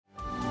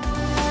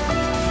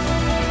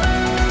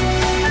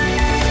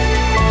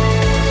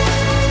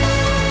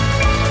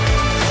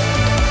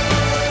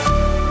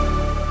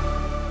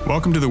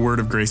Welcome to the Word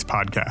of Grace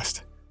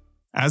podcast.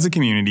 As a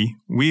community,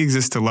 we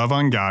exist to love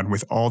on God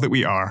with all that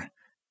we are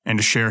and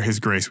to share His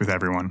grace with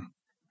everyone.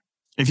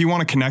 If you want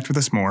to connect with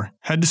us more,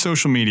 head to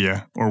social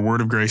media or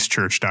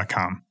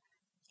wordofgracechurch.com.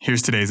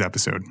 Here's today's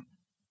episode.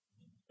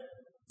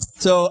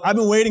 So I've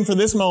been waiting for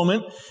this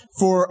moment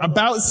for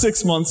about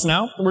 6 months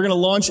now. We're going to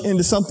launch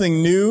into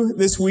something new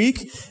this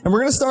week, and we're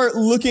going to start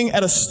looking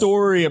at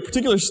a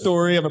particular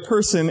story of a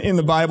person in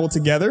the Bible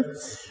together.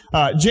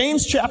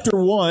 James chapter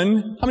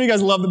 1. How many of you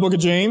guys love the book of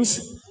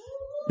James?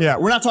 Yeah,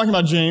 we're not talking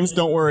about James,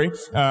 don't worry.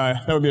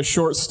 That would be a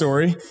short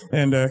story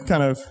and a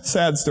kind of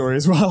sad story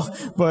as well.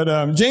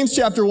 But James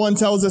chapter 1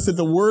 tells us that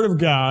the Word of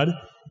God,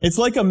 it's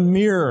like a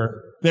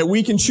mirror that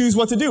we can choose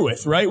what to do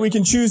with, right? We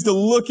can choose to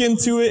look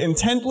into it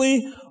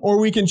intently, or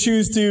we can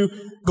choose to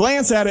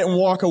glance at it and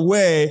walk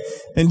away.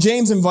 And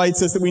James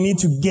invites us that we need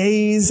to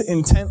gaze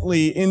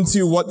intently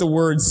into what the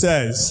Word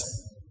says.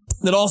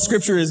 That all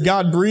Scripture is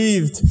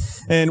God-breathed,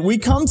 and we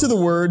come to the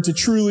Word to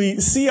truly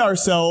see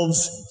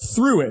ourselves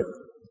through it.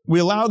 We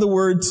allow the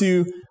Word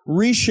to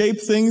reshape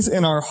things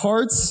in our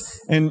hearts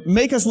and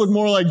make us look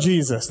more like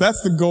Jesus.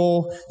 That's the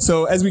goal.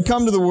 So as we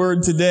come to the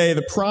Word today,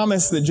 the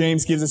promise that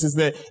James gives us is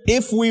that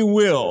if we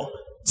will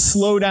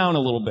slow down a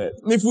little bit,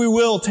 if we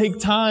will take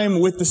time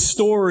with the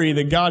story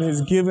that God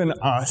has given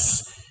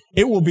us,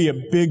 it will be a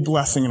big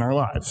blessing in our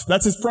lives.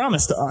 That's His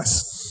promise to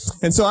us.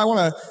 And so I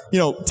want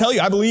to, tell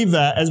you, I believe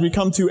that as we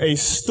come to a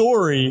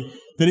story,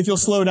 that if you'll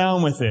slow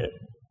down with it,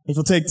 if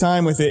you'll take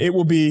time with it, it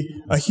will be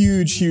a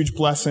huge, huge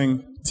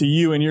blessing to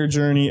you and your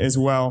journey as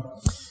well.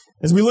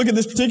 As we look at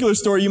this particular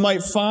story, you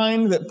might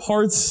find that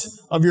parts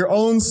of your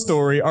own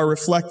story are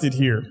reflected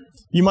here.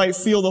 You might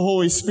feel the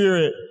Holy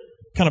Spirit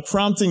kind of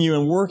prompting you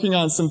and working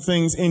on some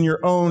things in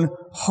your own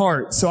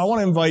heart. So I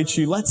want to invite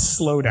you, let's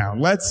slow down.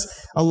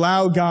 Let's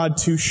allow God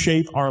to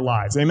shape our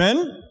lives.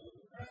 Amen?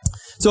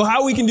 So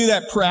how we can do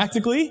that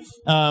practically,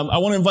 I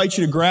want to invite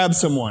you to grab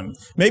someone.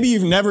 Maybe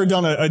you've never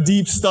done a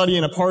deep study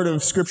in a part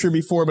of Scripture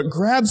before, but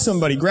grab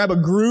somebody, grab a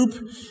group,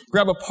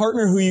 grab a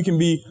partner who you can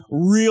be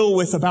real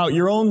with about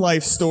your own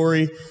life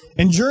story,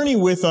 and journey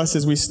with us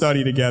as we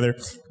study together.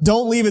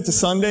 Don't leave it to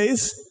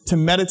Sundays to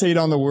meditate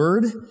on the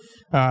Word.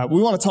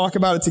 We want to talk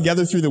about it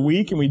together through the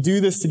week, and we do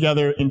this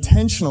together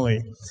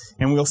intentionally,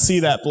 and we'll see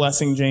that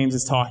blessing James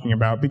is talking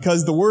about,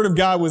 because the Word of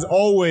God was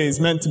always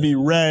meant to be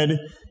read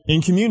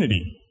in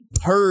community.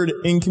 Heard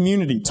in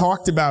community,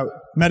 talked about,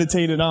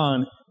 meditated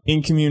on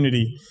in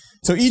community.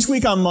 So each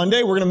week on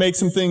Monday, we're going to make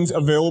some things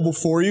available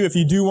for you. If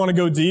you do want to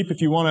go deep,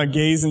 if you want to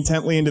gaze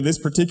intently into this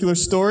particular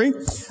story,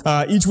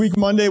 each week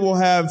Monday we'll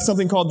have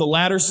something called the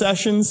Ladder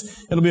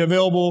Sessions. It'll be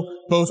available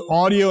both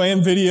audio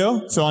and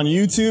video, so on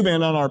YouTube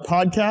and on our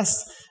podcast.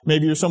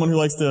 Maybe you're someone who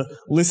likes to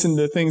listen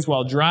to things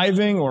while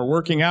driving or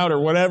working out or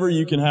whatever.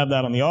 You can have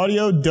that on the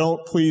audio.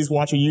 Don't please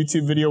watch a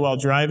YouTube video while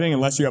driving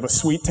unless you have a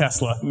sweet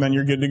Tesla, and then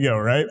you're good to go,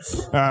 right?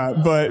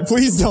 But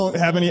please don't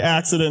have any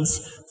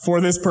accidents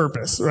for this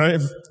purpose, right?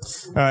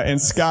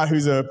 And Scott,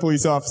 who's a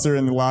police officer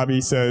in the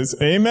lobby, says,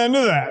 amen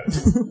to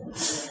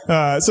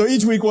that. So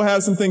each week we'll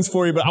have some things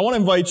for you, but I want to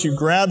invite you,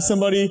 grab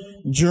somebody,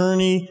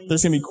 journey.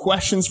 There's going to be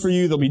questions for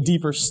you. There'll be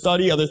deeper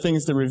study, other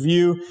things to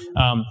review.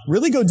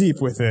 Really go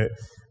deep with it.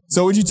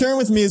 So would you turn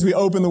with me as we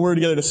open the Word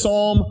together to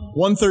Psalm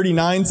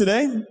 139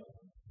 today?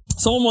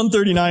 Psalm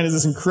 139 is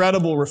this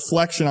incredible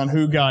reflection on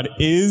who God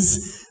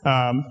is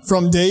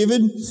from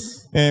David.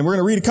 And we're going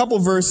to read a couple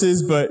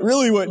verses, but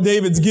really what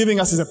David's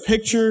giving us is a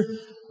picture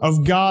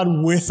of God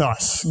with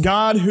us.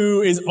 God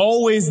who is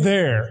always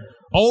there,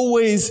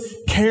 always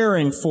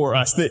caring for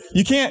us. That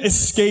you can't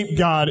escape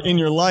God in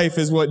your life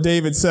is what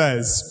David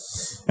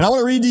says. And I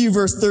want to read to you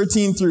verse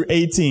 13 through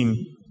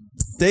 18.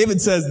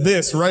 David says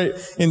this right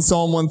in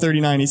Psalm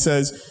 139. He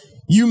says,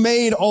 "You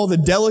made all the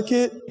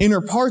delicate inner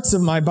parts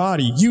of my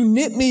body. You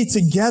knit me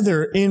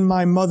together in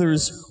my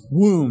mother's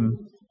womb.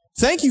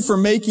 Thank you for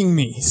making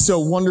me so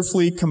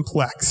wonderfully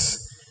complex.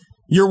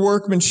 Your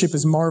workmanship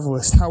is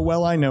marvelous. How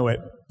well I know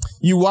it.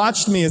 You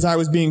watched me as I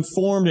was being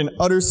formed in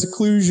utter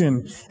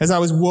seclusion, as I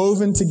was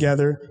woven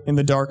together in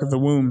the dark of the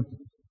womb.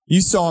 You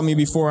saw me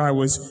before I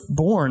was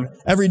born.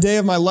 Every day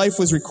of my life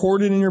was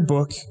recorded in your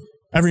book.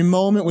 Every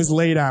moment was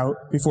laid out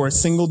before a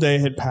single day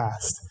had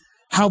passed.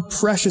 How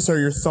precious are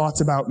your thoughts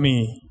about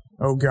me,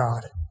 O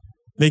God.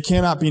 They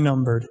cannot be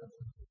numbered.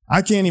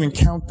 I can't even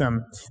count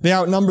them. They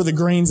outnumber the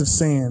grains of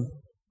sand.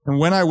 And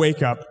when I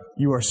wake up,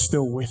 you are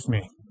still with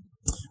me."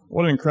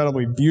 What an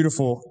incredibly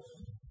beautiful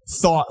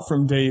thought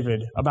from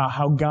David about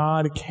how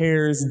God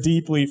cares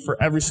deeply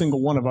for every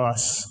single one of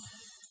us.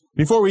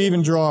 Before we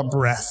even draw a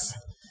breath,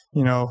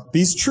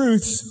 these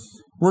truths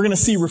we're going to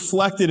see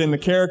reflected in the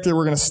character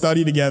we're going to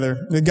study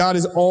together. That God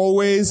is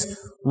always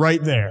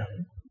right there.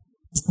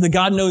 That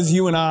God knows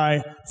you and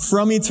I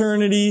from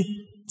eternity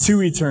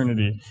to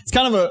eternity. It's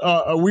kind of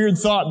a weird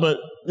thought, but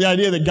the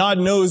idea that God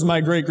knows my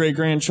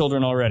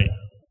great-great-grandchildren already.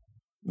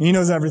 He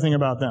knows everything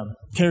about them,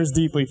 cares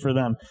deeply for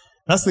them.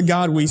 That's the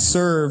God we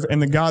serve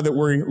and the God that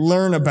we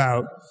learn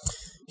about.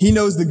 He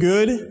knows the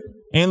good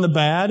and the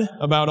bad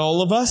about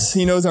all of us.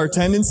 He knows our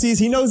tendencies.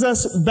 He knows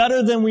us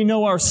better than we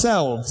know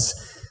ourselves.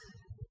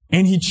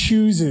 And He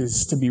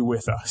chooses to be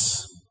with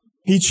us.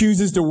 He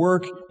chooses to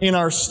work in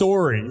our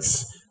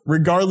stories,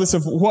 regardless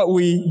of what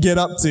we get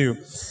up to.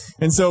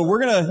 And so we're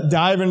going to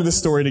dive into the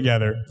story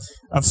together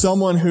of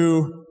someone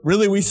who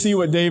really we see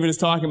what David is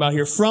talking about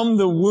here. From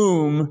the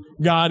womb,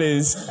 God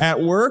is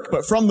at work,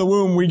 but from the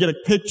womb, we get a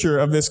picture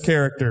of this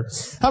character.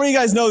 How many of you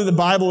guys know that the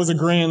Bible is a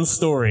grand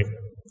story?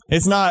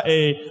 It's not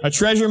a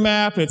treasure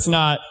map. It's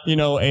not,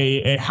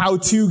 a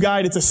how-to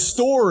guide. It's a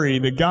story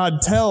that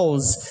God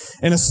tells,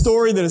 and a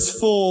story that is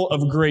full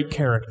of great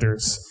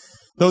characters.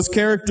 Those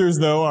characters,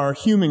 though, are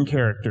human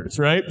characters,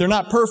 right? They're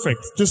not perfect,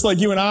 just like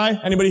you and I.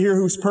 Anybody here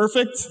who's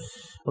perfect?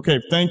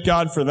 Okay, thank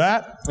God for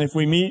that. If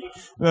we meet,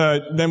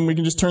 then we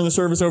can just turn the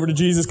service over to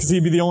Jesus because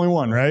He'd be the only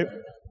one, right?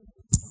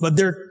 But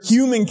they're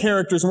human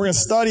characters, and we're going to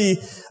study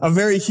a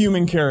very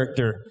human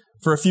character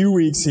for a few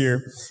weeks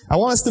here. I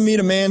want us to meet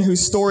a man whose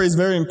story is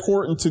very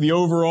important to the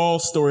overall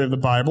story of the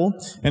Bible.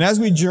 And as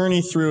we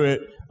journey through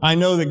it, I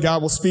know that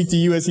God will speak to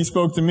you as He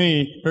spoke to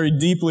me very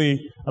deeply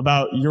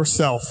about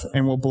yourself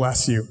and will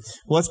bless you.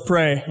 Well, let's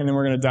pray, and then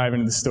we're going to dive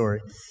into the story.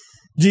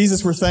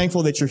 Jesus, we're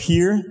thankful that You're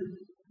here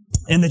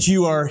and that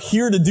You are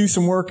here to do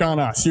some work on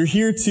us. You're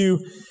here to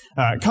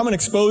come and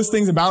expose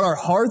things about our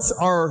hearts,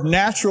 our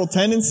natural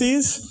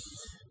tendencies,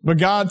 but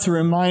God, to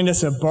remind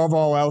us above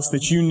all else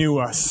that You knew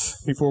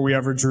us before we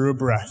ever drew a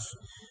breath,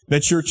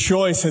 that Your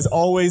choice has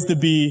always to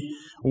be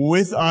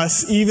with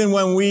us, even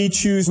when we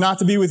choose not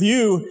to be with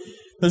You.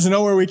 There's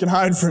nowhere we can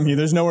hide from You.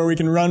 There's nowhere we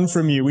can run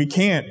from You. We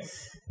can't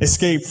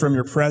escape from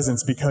Your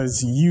presence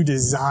because You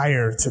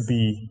desire to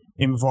be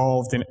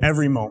involved in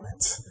every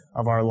moment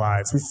of our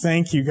lives. We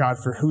thank You, God,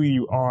 for who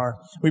You are.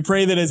 We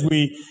pray that as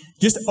we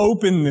just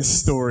open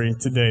this story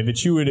today,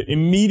 that You would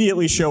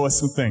immediately show us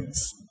some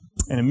things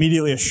and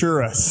immediately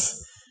assure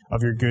us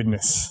of Your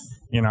goodness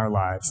in our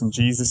lives. In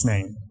Jesus'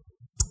 name,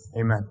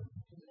 amen.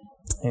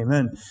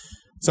 Amen.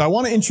 So I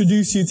want to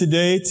introduce you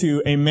today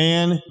to a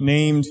man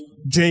named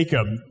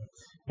Jacob.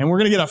 And we're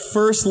going to get a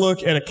first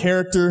look at a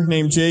character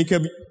named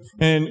Jacob.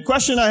 And the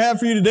question I have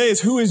for you today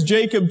is, who is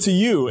Jacob to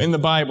you in the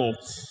Bible?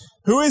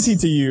 Who is he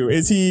to you?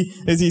 Is he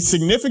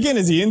significant?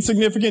 Is he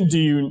insignificant? Do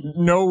you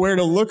know where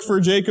to look for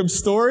Jacob's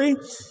story?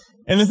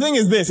 And the thing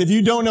is this, if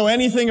you don't know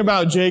anything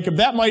about Jacob,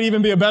 that might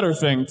even be a better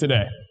thing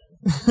today.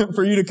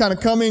 For you to kind of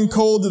come in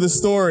cold to the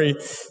story.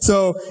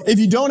 So if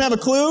you don't have a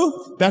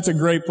clue, that's a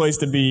great place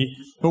to be.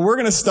 But we're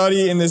going to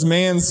study in this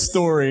man's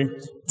story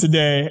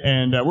today,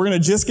 and we're going to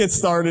just get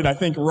started. I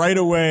think right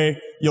away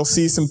you'll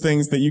see some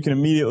things that you can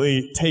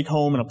immediately take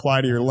home and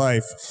apply to your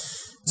life.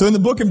 So in the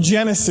book of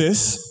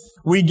Genesis,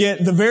 we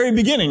get the very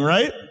beginning,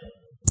 right?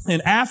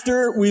 And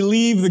after we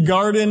leave the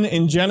garden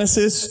in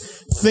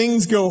Genesis,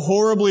 things go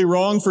horribly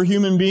wrong for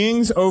human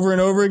beings over and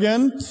over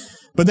again.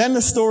 But then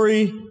the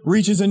story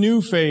reaches a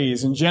new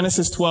phase in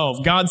Genesis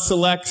 12. God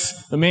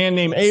selects the man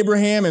named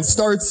Abraham and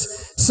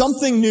starts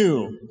something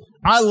new.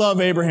 I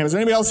love Abraham. Is there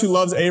anybody else who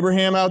loves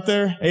Abraham out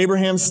there?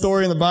 Abraham's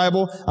story in the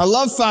Bible. I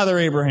love Father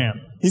Abraham.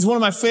 He's one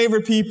of my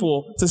favorite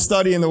people to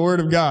study in the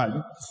Word of God.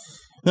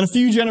 Then a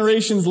few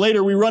generations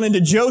later, we run into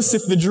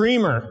Joseph the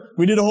dreamer.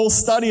 We did a whole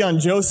study on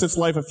Joseph's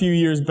life a few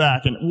years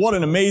back, and what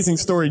an amazing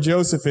story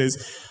Joseph is.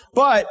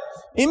 But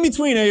in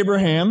between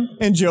Abraham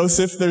and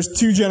Joseph, there's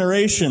two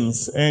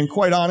generations. And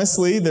quite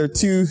honestly, they're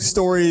two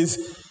stories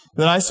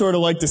that I sort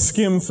of like to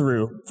skim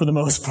through for the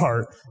most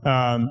part.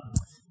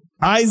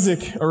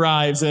 Isaac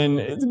arrives, and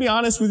to be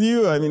honest with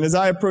you, I mean, as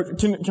I approach,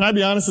 can I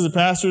be honest as a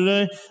pastor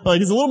today?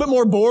 Like, it's a little bit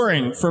more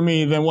boring for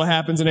me than what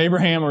happens in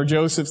Abraham or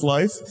Joseph's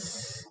life.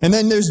 And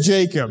then there's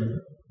Jacob.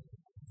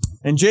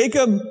 And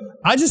Jacob,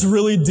 I just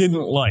really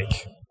didn't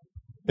like.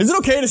 Is it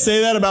okay to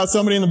say that about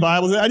somebody in the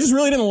Bible? I just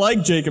really didn't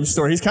like Jacob's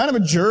story. He's kind of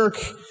a jerk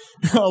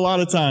a lot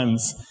of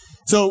times.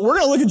 So we're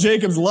going to look at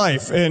Jacob's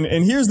life. And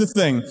here's the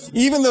thing.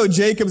 Even though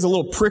Jacob's a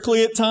little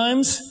prickly at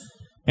times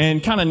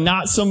and kind of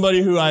not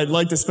somebody who I'd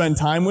like to spend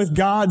time with,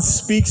 God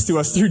speaks to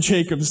us through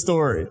Jacob's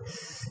story.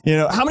 You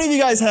know, how many of you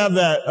guys have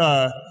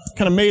that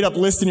kind of made up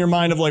list in your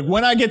mind of like,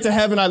 when I get to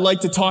heaven, I'd like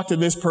to talk to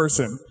this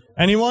person?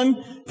 Anyone?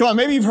 Come on,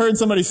 maybe you've heard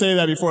somebody say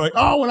that before, like,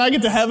 oh, when I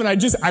get to heaven, I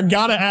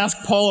gotta ask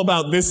Paul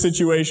about this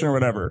situation or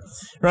whatever,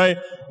 right?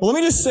 Well,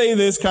 let me just say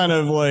this kind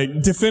of like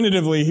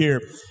definitively here.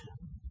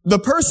 The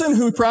person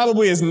who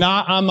probably is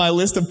not on my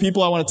list of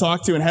people I want to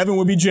talk to in heaven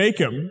would be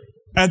Jacob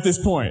at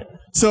this point.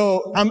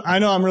 So I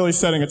know I'm really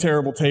setting a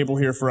terrible table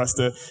here for us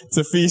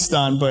to feast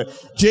on, but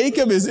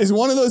Jacob is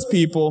one of those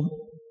people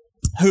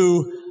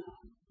who,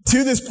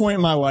 to this point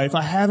in my life,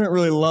 I haven't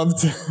really loved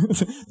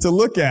to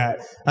look at.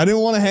 I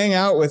didn't want to hang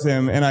out with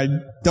him, and I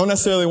don't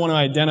necessarily want to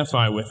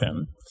identify with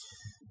him.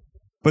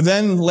 But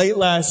then late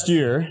last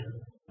year,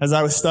 as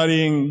I was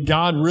studying,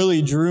 God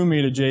really drew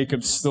me to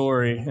Jacob's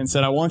story and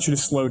said, I want you to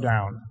slow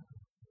down.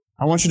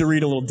 I want you to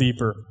read a little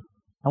deeper.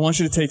 I want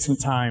you to take some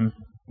time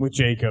with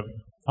Jacob.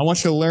 I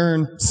want you to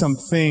learn some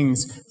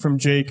things from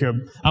Jacob.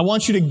 I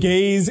want you to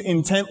gaze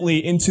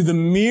intently into the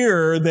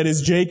mirror that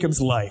is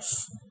Jacob's life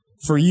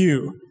for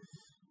you.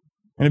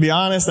 And to be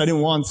honest, I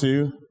didn't want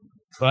to,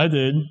 but I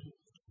did.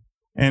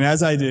 And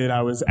as I did,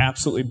 I was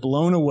absolutely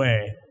blown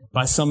away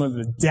by some of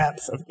the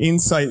depth of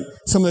insight,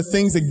 some of the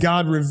things that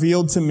God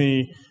revealed to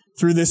me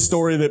through this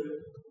story that,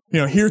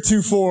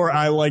 heretofore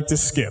I like to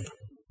skip.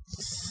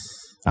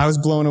 I was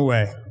blown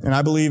away. And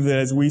I believe that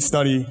as we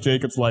study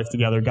Jacob's life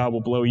together, God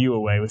will blow you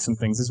away with some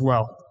things as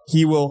well.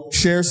 He will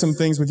share some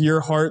things with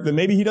your heart that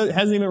maybe He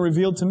hasn't even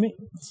revealed to me.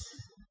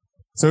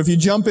 So if you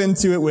jump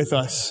into it with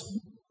us,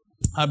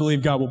 I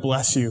believe God will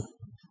bless you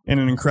in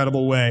an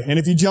incredible way. And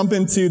if you jump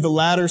into the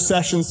latter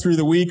sessions through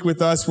the week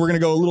with us, we're going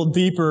to go a little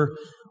deeper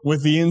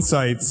with the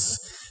insights.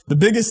 The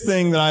biggest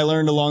thing that I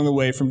learned along the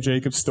way from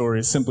Jacob's story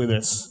is simply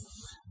this.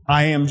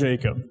 I am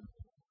Jacob.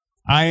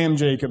 I am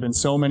Jacob in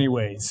so many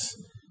ways.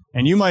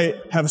 And you might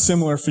have a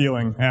similar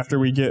feeling after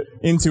we get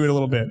into it a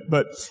little bit.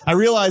 But I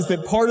realized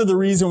that part of the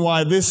reason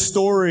why this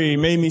story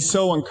made me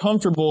so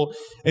uncomfortable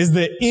is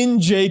that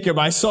in Jacob,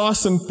 I saw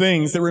some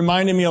things that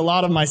reminded me a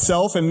lot of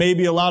myself and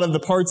maybe a lot of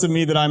the parts of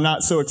me that I'm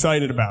not so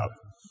excited about.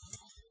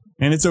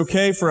 And it's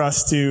okay for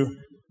us to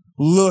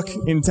look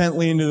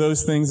intently into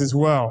those things as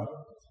well.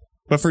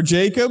 But for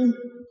Jacob,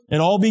 it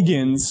all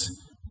begins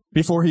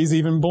before he's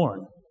even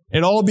born.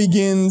 It all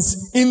begins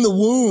in the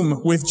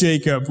womb with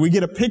Jacob. We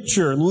get a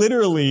picture,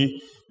 literally,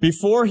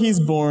 before he's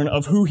born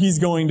of who he's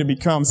going to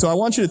become. So I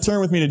want you to turn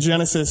with me to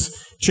Genesis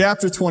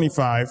chapter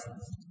 25.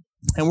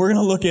 And we're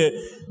going to look at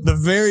the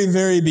very,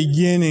 very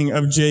beginning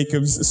of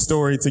Jacob's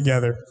story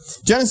together.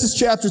 Genesis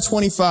chapter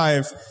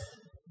 25,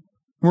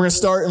 we're going to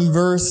start in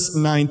verse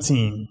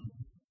 19.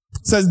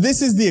 It says,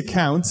 "This is the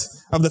account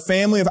of the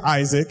family of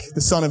Isaac,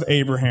 the son of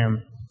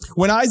Abraham.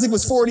 When Isaac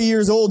was 40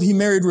 years old, he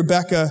married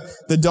Rebekah,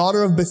 the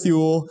daughter of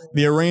Bethuel,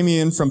 the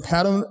Aramean from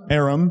Paddan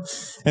Aram,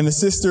 and the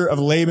sister of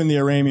Laban the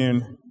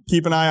Aramean."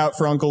 Keep an eye out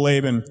for Uncle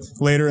Laban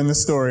later in the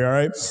story, all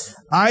right?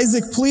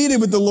 Isaac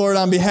pleaded with the Lord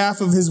on behalf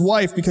of his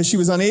wife because she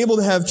was unable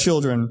to have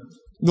children.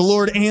 The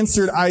Lord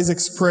answered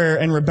Isaac's prayer,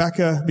 and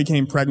Rebekah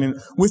became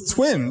pregnant with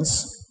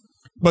twins.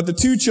 But the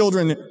two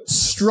children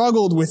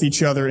struggled with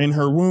each other in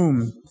her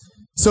womb.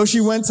 So she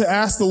went to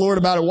ask the Lord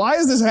about it. "Why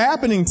is this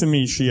happening to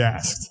me?" she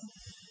asked.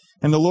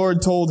 And the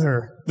Lord told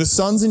her, "The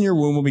sons in your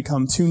womb will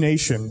become two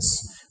nations.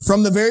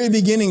 From the very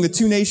beginning, the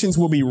two nations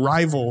will be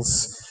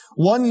rivals.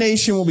 One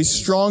nation will be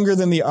stronger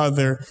than the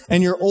other,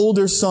 and your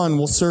older son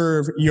will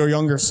serve your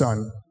younger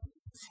son."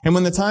 And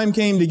when the time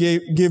came to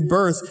give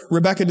birth,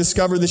 Rebekah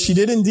discovered that she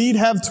did indeed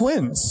have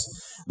twins.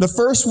 The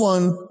first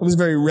one was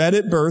very red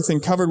at birth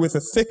and covered with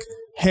a thick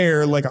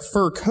hair like a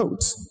fur coat.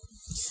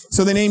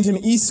 So they named him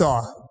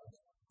Esau.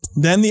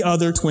 Then the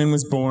other twin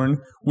was born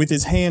with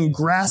his hand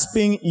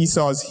grasping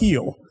Esau's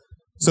heel.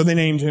 So they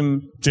named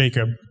him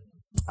Jacob.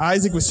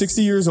 Isaac was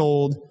 60 years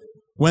old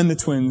when the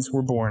twins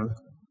were born.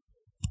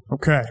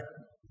 Okay.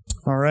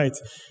 All right.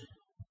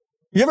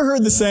 You ever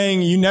heard the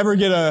saying, you never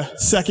get a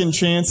second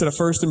chance at a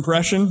first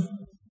impression?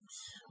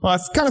 Well, I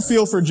kind of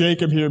feel for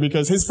Jacob here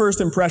because his first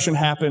impression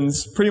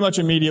happens pretty much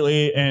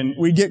immediately, and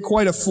we get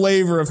quite a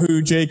flavor of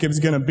who Jacob's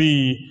going to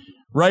be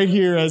right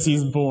here as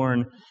he's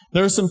born.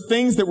 There are some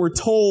things that we're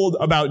told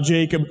about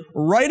Jacob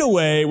right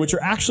away, which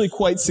are actually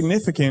quite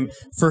significant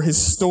for his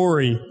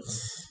story.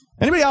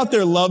 Anybody out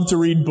there love to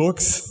read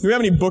books? Do we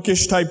have any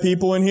bookish type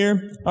people in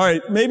here? All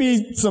right,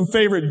 maybe some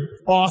favorite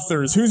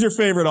authors. Who's your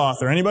favorite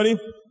author? Anybody?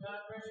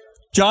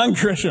 John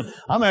Grisham.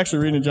 I'm actually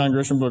reading a John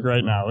Grisham book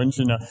right now, wouldn't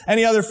you know?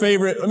 Any other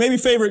maybe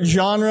favorite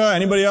genre?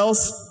 Anybody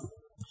else?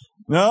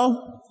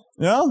 No?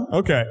 No?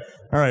 Okay.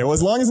 All right. Well,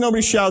 as long as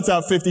nobody shouts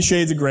out 50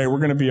 Shades of Grey, we're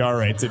going to be all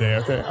right today,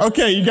 okay?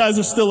 Okay, you guys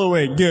are still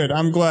awake. Good.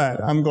 I'm glad.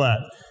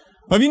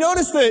 Have you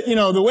noticed that,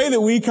 the way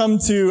that we come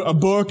to a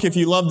book, if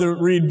you love to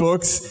read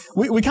books,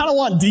 we kind of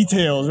want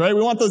details, right?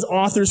 We want those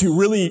authors who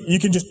really, you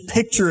can just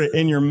picture it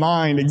in your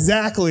mind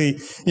exactly.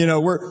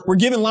 We're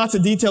given lots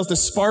of details to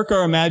spark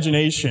our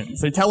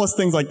imaginations. They tell us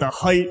things like the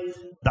height,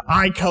 the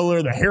eye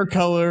color, the hair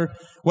color,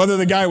 whether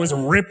the guy was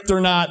ripped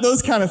or not,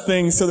 those kind of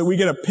things so that we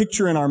get a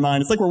picture in our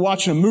mind. It's like we're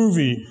watching a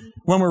movie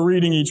when we're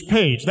reading each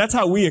page. That's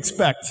how we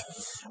expect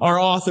our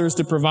authors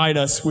to provide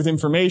us with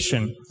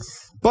information.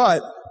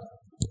 But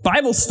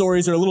Bible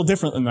stories are a little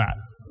different than that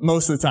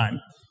most of the time.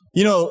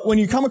 When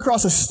you come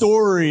across a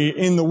story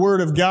in the Word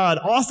of God,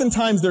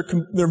 oftentimes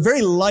they're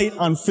very light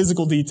on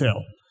physical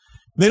detail.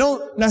 They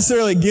don't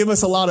necessarily give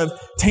us a lot of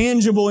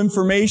tangible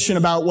information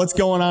about what's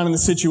going on in the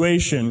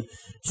situation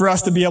for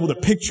us to be able to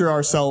picture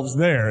ourselves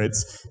there.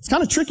 It's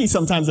kind of tricky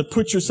sometimes to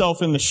put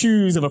yourself in the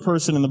shoes of a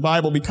person in the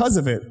Bible because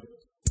of it.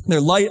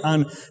 They're light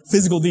on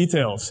physical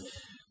details.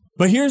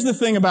 But here's the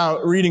thing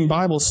about reading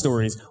Bible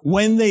stories.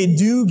 When they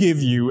do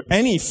give you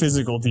any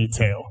physical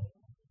detail,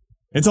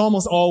 it's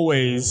almost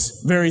always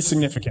very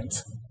significant.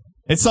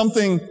 It's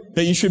something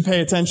that you should pay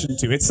attention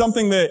to. It's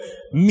something that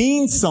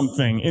means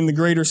something in the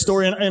greater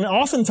story. And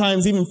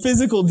oftentimes, even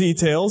physical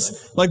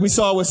details, like we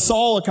saw with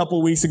Saul a couple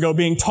of weeks ago,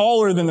 being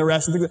taller than the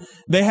rest,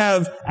 they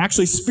have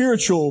actually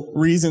spiritual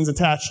reasons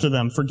attached to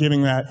them for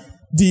giving that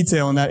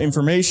detail and that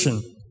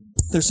information.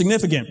 They're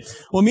significant.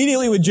 Well,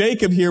 immediately with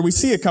Jacob here, we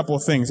see a couple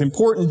of things,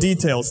 important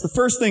details. The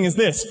first thing is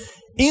this.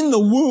 In the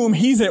womb,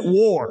 he's at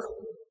war.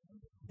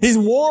 He's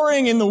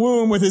warring in the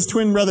womb with his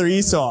twin brother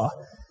Esau.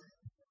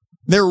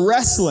 They're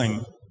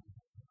wrestling.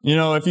 You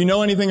know, if you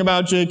know anything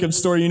about Jacob's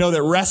story, you know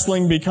that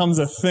wrestling becomes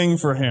a thing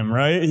for him,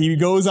 right? He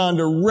goes on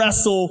to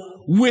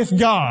wrestle with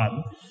God.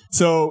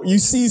 So you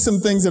see some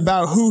things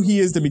about who he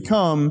is to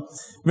become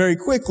very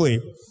quickly.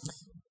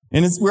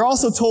 And we're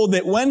also told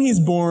that when he's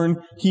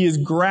born, he is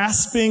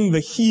grasping the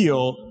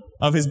heel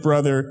of his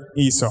brother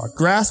Esau.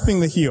 Grasping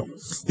the heel.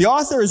 The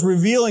author is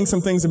revealing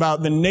some things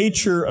about the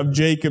nature of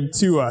Jacob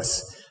to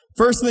us.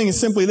 First thing is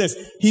simply this.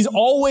 He's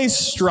always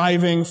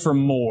striving for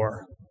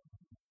more.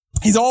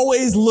 He's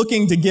always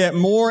looking to get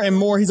more and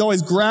more. He's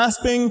always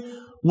grasping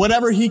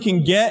whatever he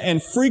can get,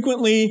 and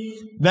frequently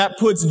that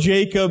puts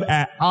Jacob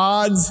at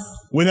odds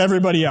with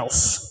everybody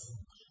else.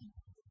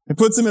 It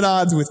puts him at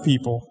odds with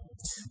people.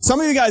 Some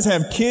of you guys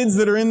have kids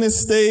that are in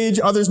this stage.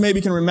 Others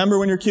maybe can remember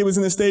when your kid was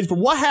in this stage. But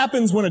what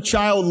happens when a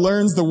child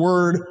learns the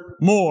word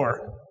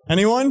more?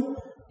 Anyone?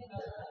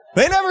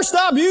 They never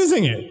stop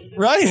using it,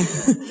 right?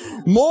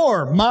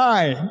 More,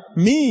 my,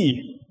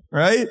 me,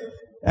 right?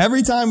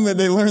 Every time that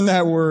they learn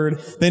that word,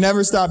 they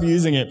never stop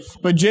using it.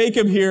 But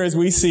Jacob here, as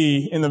we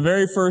see in the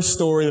very first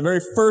story, the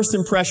very first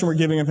impression we're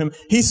giving of him,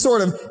 he's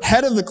sort of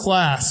head of the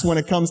class when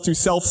it comes to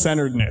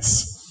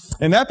self-centeredness.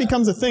 And that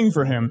becomes a thing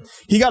for him.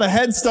 He got a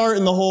head start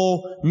in the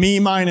whole me,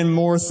 mine, and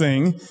more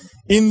thing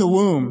in the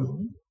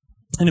womb.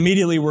 And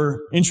immediately we're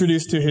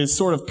introduced to his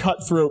sort of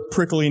cutthroat,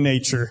 prickly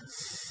nature.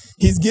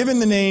 He's given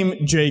the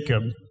name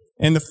Jacob.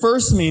 And the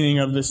first meaning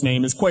of this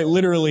name is quite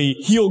literally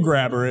heel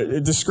grabber.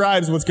 It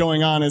describes what's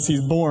going on as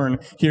he's born.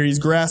 Here he's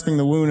grasping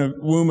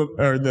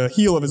the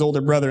heel of his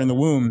older brother in the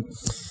womb.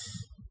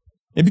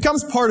 It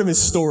becomes part of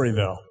his story,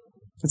 though.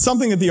 It's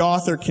something that the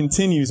author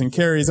continues and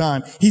carries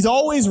on. He's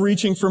always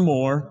reaching for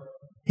more.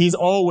 He's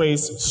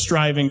always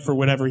striving for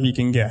whatever he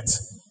can get.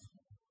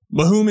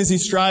 But whom is he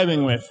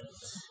striving with?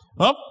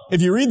 Well,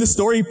 if you read the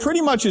story, he pretty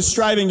much is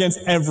striving against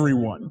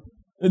everyone.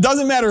 It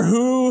doesn't matter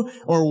who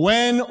or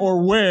when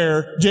or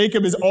where,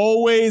 Jacob is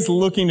always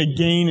looking to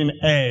gain an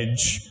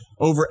edge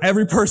over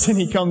every person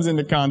he comes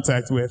into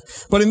contact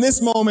with. But in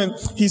this moment,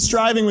 he's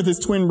striving with his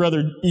twin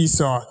brother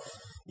Esau.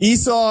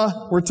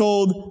 Esau, we're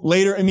told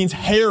later, it means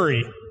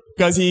hairy,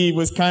 because he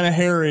was kind of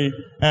hairy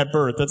at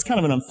birth. That's kind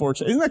of an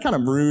unfortunate. Isn't that kind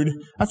of rude?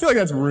 I feel like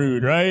that's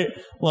rude, right?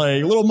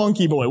 Like, little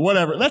monkey boy,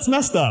 whatever. That's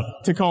messed up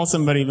to call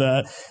somebody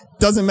that.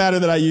 Doesn't matter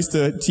that I used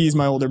to tease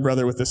my older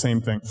brother with the same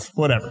thing.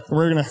 Whatever.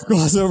 We're going to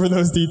gloss over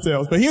those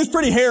details. But he was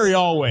pretty hairy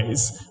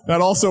always.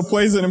 That also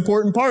plays an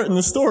important part in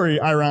the story,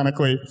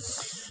 ironically.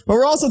 But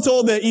we're also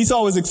told that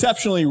Esau was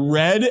exceptionally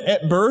red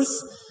at birth.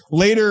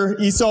 Later,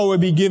 Esau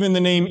would be given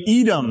the name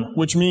Edom,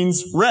 which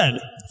means red,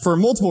 for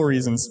multiple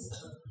reasons.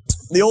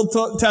 The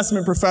Old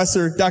Testament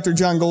professor, Dr.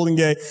 John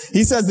Goldingay,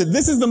 he says that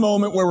this is the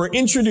moment where we're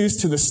introduced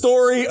to the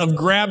story of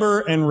grabber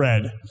and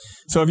red.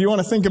 So if you want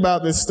to think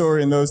about this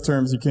story in those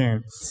terms, you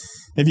can.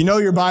 If you know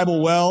your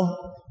Bible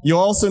well, you'll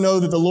also know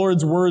that the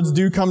Lord's words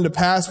do come to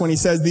pass when he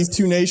says these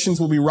two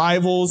nations will be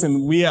rivals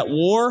and we at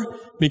war,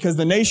 because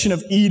the nation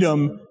of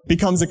Edom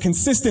becomes a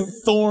consistent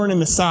thorn in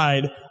the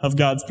side of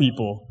God's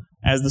people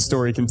as the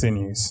story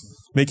continues.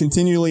 They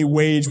continually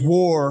wage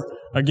war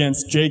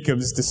against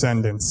Jacob's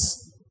descendants.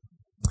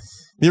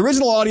 The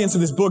original audience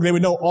of this book, they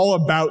would know all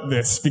about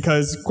this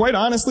because, quite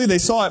honestly, they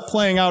saw it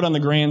playing out on the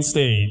grand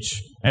stage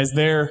as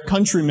their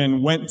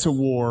countrymen went to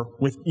war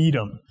with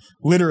Edom,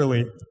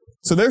 literally.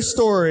 So their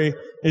story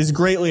is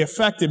greatly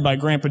affected by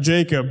Grandpa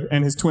Jacob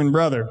and his twin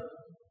brother.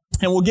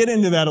 And we'll get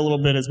into that a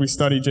little bit as we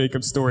study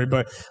Jacob's story.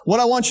 But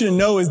what I want you to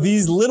know is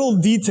these little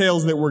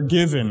details that were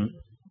given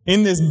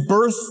in this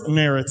birth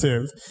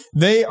narrative,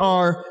 they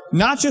are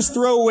not just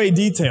throwaway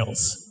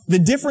details. The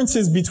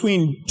differences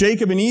between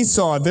Jacob and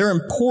Esau, they're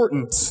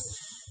important.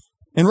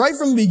 And right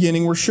from the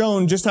beginning, we're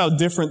shown just how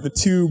different the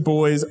two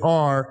boys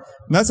are.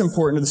 And that's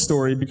important to the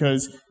story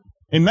because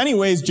in many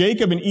ways,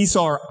 Jacob and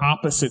Esau are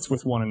opposites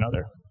with one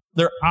another.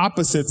 They're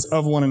opposites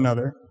of one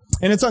another.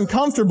 And it's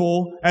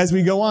uncomfortable as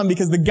we go on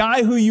because the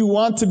guy who you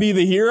want to be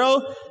the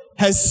hero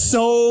has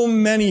so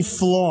many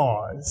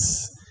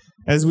flaws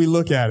as we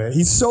look at it.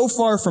 He's so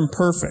far from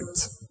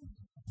perfect.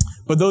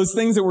 But those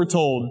things that we're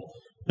told,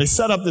 they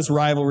set up this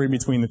rivalry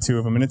between the two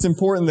of them, and it's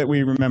important that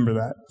we remember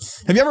that.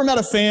 Have you ever met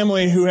a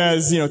family who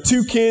has,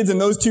 two kids, and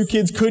those two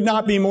kids could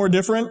not be more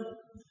different?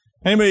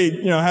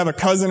 Anybody, have a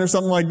cousin or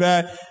something like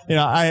that?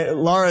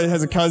 Laura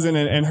has a cousin,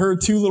 and her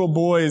two little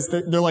boys,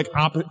 they're like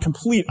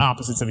complete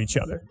opposites of each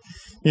other.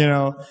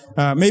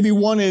 Maybe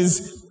one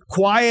is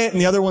quiet and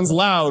the other one's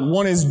loud.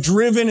 One is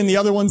driven and the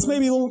other one's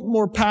maybe a little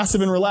more passive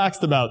and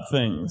relaxed about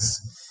things.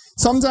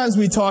 Sometimes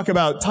we talk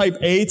about type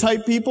A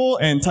type people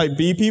and type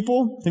B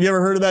people. Have you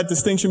ever heard of that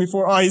distinction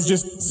before? Oh, he's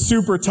just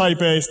super type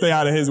A, stay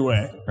out of his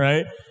way,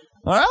 right?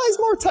 Well, he's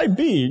more type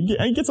B.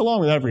 He gets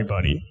along with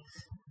everybody.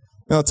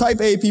 Type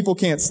A people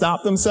can't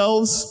stop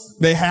themselves.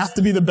 They have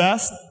to be the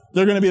best.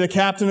 They're going to be the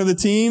captain of the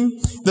team.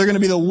 They're going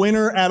to be the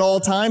winner at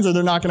all times, or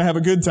they're not going to have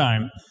a good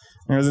time.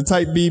 There's a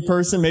type B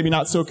person, maybe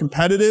not so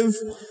competitive.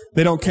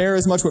 They don't care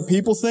as much what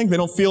people think. They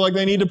don't feel like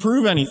they need to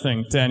prove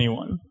anything to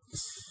anyone.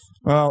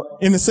 Well,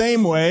 in the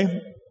same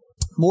way,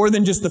 more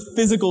than just the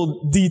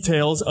physical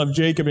details of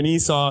Jacob and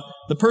Esau,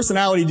 the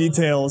personality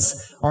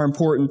details are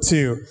important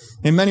too.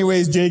 In many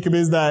ways, Jacob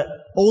is that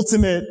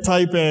ultimate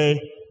type A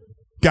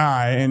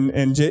guy,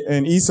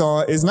 and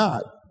Esau is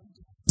not.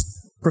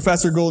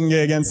 Professor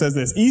Goldengay again says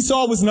this: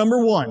 Esau was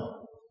number one,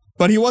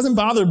 but he wasn't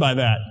bothered by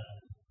that.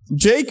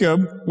 Jacob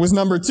was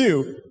number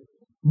two,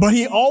 but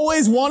he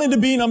always wanted to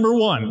be number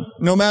one,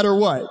 no matter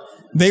what.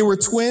 They were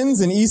twins,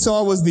 and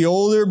Esau was the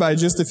older by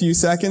just a few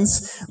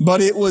seconds,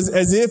 but it was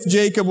as if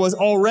Jacob was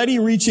already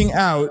reaching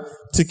out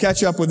to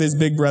catch up with his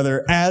big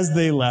brother as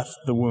they left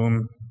the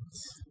womb.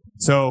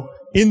 So,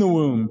 in the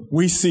womb,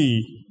 we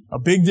see a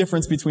big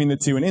difference between the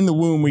two, and in the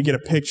womb, we get a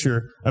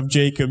picture of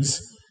Jacob's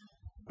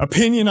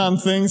opinion on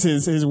things,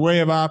 his way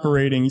of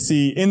operating. You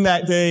see, in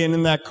that day and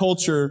in that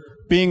culture,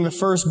 being the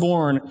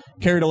firstborn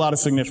carried a lot of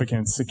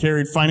significance. It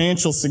carried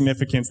financial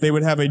significance. They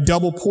would have a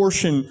double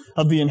portion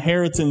of the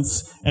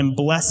inheritance and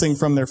blessing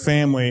from their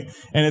family.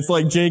 And it's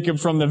like Jacob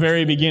from the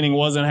very beginning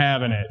wasn't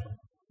having it.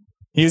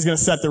 He was going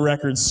to set the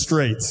record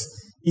straight.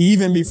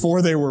 Even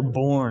before they were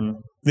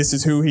born, this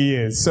is who he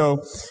is.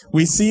 So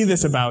we see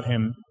this about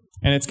him.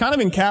 And it's kind of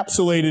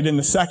encapsulated in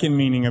the second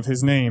meaning of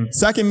his name.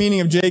 Second meaning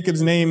of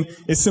Jacob's name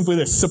is simply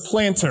this: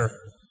 supplanter.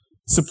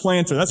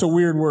 Supplanter. That's a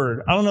weird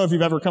word. I don't know if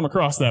you've ever come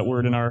across that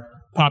word in our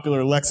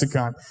popular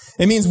lexicon.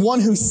 It means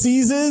one who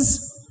seizes,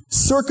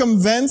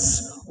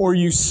 circumvents, or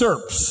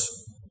usurps.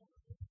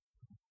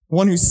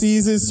 One who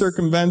seizes,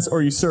 circumvents,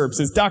 or usurps.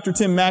 As Dr.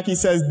 Tim Mackey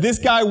says, this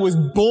guy was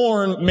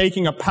born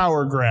making a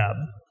power grab.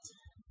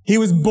 He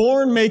was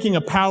born making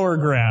a power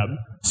grab,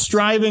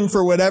 striving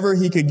for whatever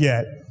he could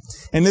get.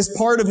 And this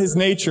part of his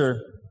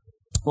nature,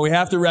 what we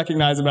have to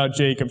recognize about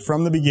Jacob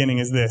from the beginning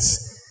is this.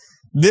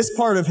 This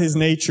part of his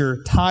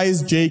nature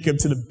ties Jacob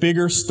to the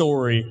bigger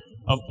story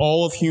of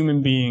all of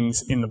human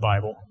beings in the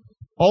Bible.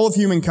 All of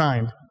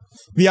humankind.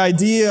 The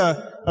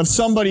idea of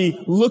somebody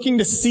looking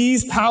to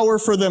seize power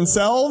for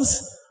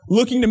themselves,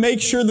 looking to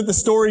make sure that the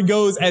story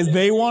goes as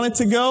they want it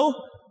to go,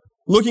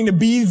 looking to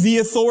be the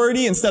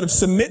authority instead of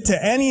submit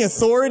to any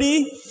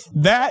authority,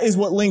 that is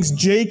what links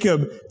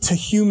Jacob to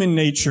human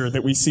nature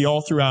that we see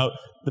all throughout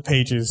the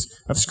pages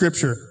of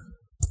Scripture.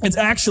 It's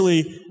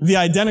actually the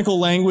identical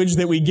language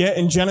that we get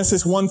in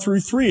Genesis 1 through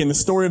 3 in the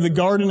story of the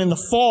garden in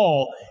the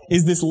fall,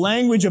 is this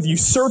language of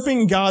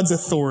usurping God's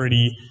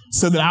authority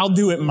so that I'll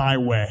do it my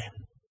way.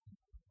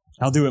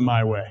 I'll do it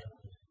my way.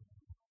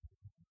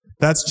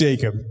 That's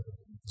Jacob.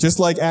 Just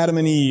like Adam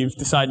and Eve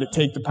decided to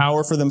take the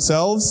power for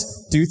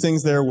themselves, do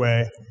things their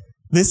way,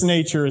 this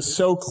nature is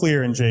so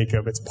clear in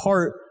Jacob. It's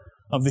part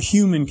of the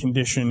human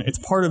condition. It's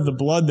part of the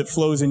blood that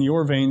flows in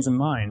your veins and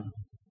mine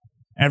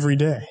every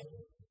day.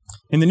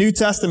 In the New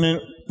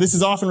Testament, this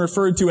is often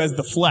referred to as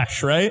the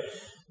flesh, right?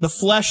 The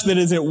flesh that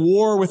is at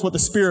war with what the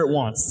Spirit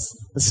wants,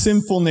 the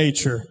sinful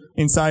nature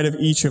inside of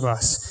each of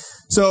us.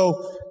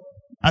 So,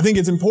 I think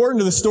it's important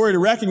to the story to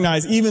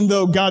recognize, even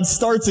though God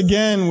starts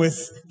again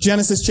with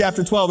Genesis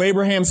chapter 12,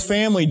 Abraham's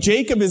family,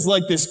 Jacob is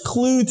like this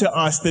clue to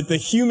us that the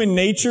human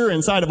nature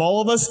inside of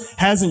all of us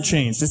hasn't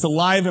changed. It's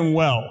alive and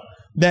well.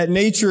 That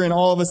nature in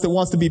all of us that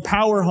wants to be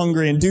power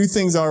hungry and do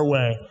things our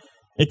way,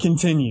 it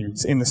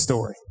continues in the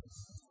story.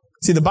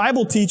 See, the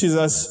Bible teaches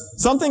us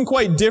something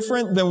quite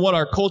different than what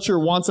our culture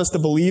wants us to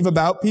believe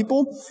about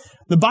people.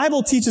 The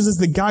Bible teaches us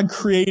that God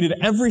created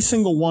every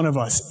single one of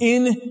us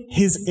in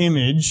His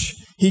image.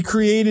 He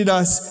created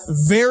us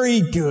very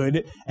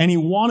good, and He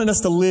wanted us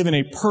to live in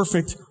a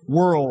perfect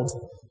world.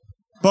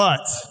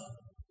 But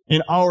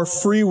in our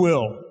free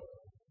will,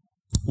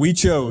 we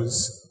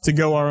chose to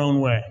go our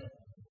own way.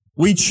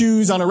 We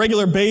choose on a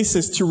regular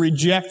basis to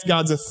reject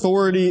God's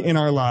authority in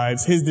our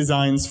lives, His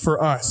designs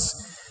for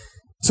us.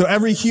 So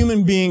every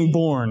human being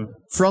born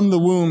from the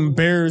womb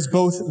bears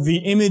both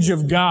the image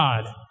of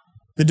God,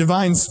 the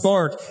divine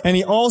spark, and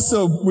we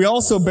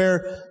also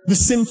bear the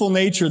sinful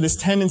nature, this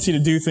tendency to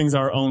do things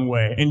our own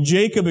way. And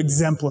Jacob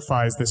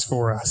exemplifies this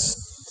for us.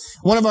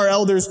 One of our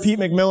elders, Pete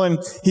McMillan,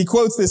 he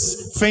quotes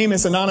this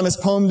famous anonymous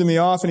poem to me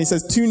often. He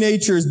says, "Two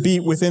natures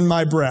beat within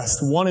my breast.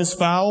 One is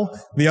foul,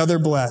 the other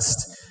blessed.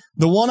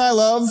 The one I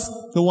love,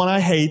 the one I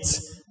hate,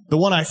 the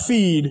one I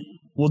feed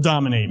will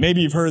dominate."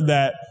 Maybe you've heard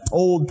that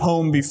old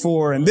poem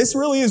before, and this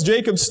really is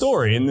Jacob's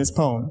story in this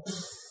poem.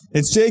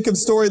 It's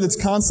Jacob's story that's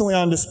constantly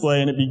on display,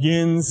 and it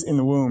begins in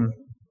the womb.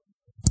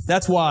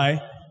 That's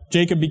why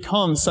Jacob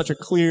becomes such a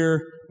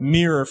clear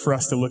mirror for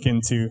us to look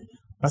into.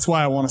 That's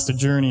why I want us to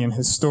journey in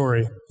his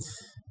story.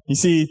 You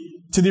see,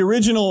 to the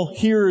original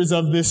hearers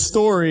of this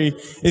story,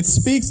 it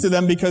speaks to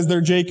them because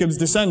they're Jacob's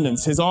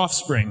descendants, his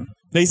offspring.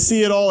 They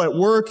see it all at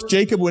work.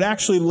 Jacob would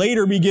actually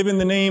later be given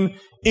the name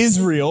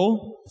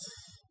Israel,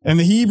 and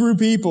the Hebrew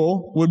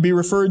people would be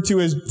referred to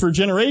as, for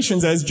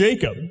generations, as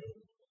Jacob.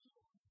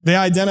 They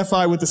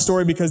identify with the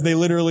story because they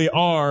literally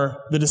are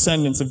the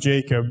descendants of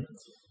Jacob.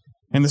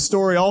 And the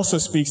story also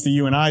speaks to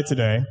you and I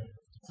today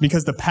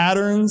because the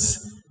patterns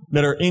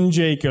that are in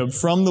Jacob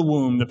from the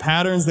womb, the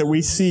patterns that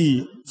we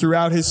see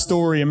throughout his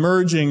story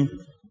emerging,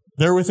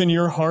 they're within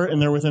your heart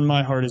and they're within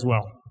my heart as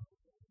well.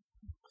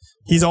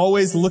 He's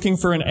always looking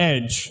for an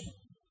edge.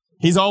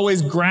 He's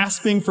always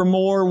grasping for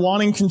more,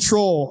 wanting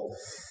control.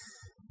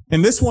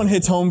 And this one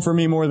hits home for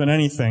me more than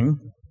anything.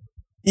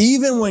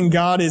 Even when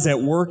God is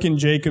at work in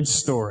Jacob's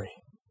story,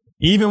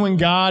 even when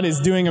God is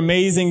doing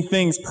amazing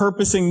things,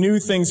 purposing new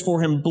things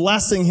for him,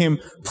 blessing him,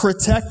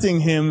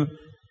 protecting him,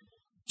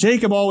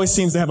 Jacob always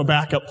seems to have a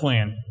backup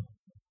plan.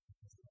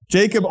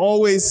 Jacob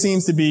always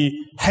seems to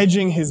be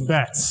hedging his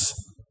bets.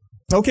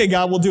 Okay,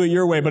 God, we'll do it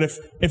your way, but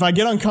if I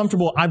get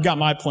uncomfortable, I've got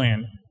my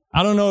plan.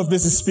 I don't know if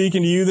this is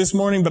speaking to you this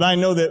morning, but I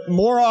know that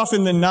more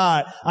often than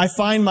not, I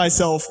find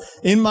myself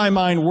in my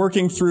mind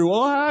working through,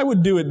 well, I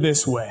would do it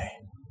this way.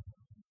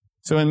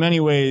 So in many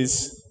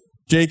ways,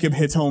 Jacob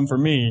hits home for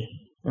me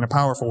in a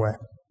powerful way.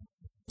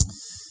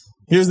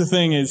 Here's the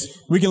thing is,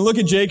 we can look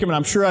at Jacob, and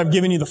I'm sure I've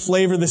given you the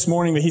flavor this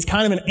morning that he's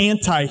kind of an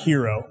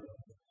anti-hero.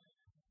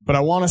 But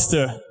I want us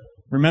to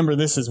remember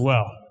this as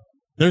well.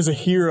 There's a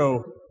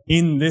hero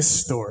in this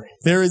story.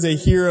 There is a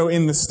hero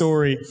in the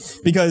story,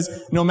 because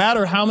no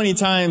matter how many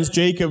times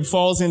Jacob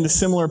falls into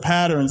similar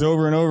patterns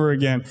over and over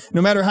again,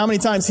 no matter how many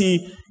times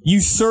he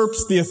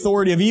usurps the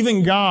authority of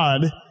even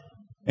God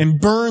and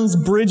burns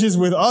bridges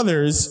with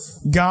others,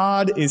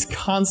 God is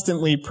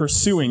constantly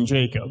pursuing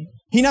Jacob.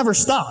 He never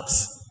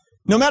stops.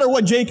 No matter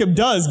what Jacob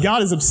does,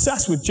 God is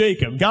obsessed with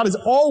Jacob. God is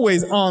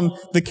always on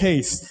the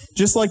case.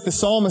 Just like the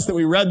psalmist that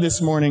we read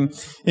this morning.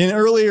 In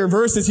earlier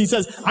verses, he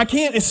says, I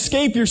can't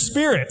escape your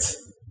spirit.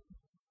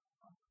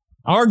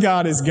 Our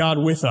God is God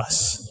with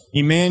us,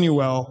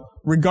 Emmanuel.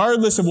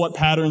 Regardless of what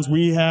patterns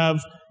we have,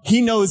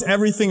 He knows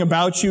everything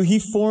about you. He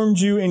formed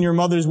you in your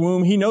mother's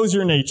womb. He knows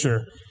your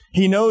nature.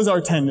 He knows our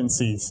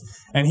tendencies,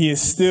 and He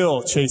is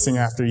still chasing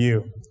after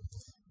you.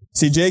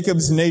 See,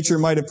 Jacob's nature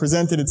might have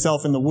presented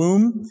itself in the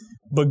womb,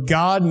 but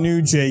God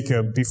knew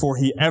Jacob before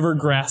he ever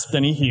grasped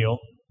any heel.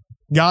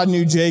 God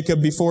knew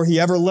Jacob before he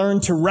ever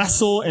learned to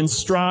wrestle and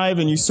strive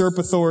and usurp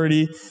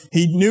authority.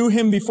 He knew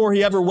him before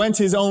he ever went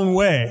his own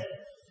way.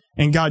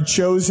 And God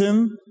chose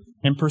him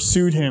and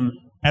pursued him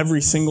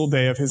every single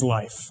day of his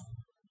life.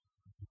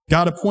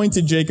 God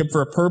appointed Jacob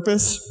for a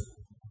purpose.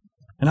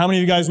 And how many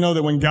of you guys know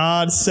that when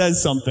God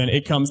says something,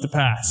 it comes to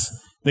pass?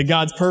 That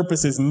God's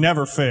purposes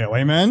never fail.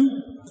 Amen?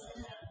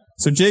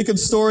 So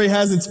Jacob's story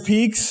has its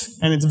peaks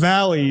and its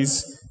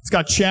valleys. It's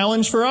got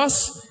challenge for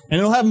us, and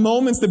it'll have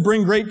moments that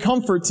bring great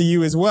comfort to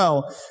you as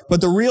well.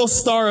 But the real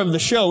star of the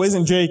show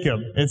isn't Jacob,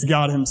 it's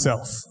God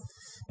himself.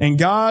 And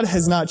God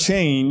has not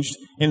changed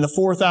in the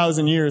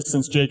 4,000 years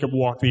since Jacob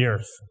walked the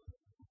earth.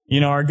 You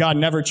know, our God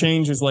never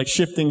changes like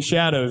shifting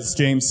shadows,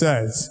 James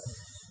says.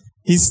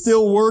 He's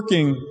still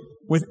working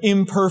with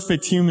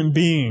imperfect human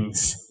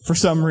beings for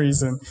some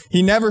reason.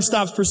 He never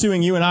stops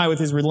pursuing you and I with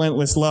His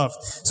relentless love.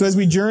 So as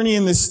we journey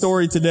in this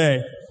story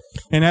today,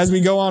 and as we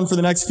go on for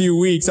the next few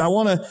weeks, I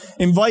want to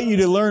invite you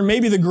to learn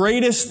maybe the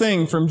greatest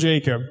thing from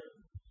Jacob.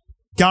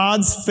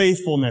 God's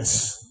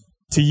faithfulness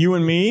to you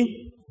and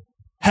me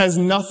has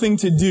nothing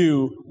to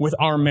do with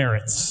our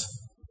merits.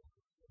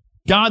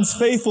 God's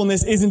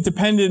faithfulness isn't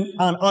dependent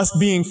on us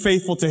being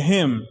faithful to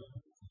Him.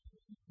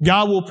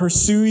 God will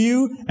pursue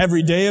you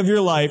every day of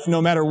your life,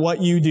 no matter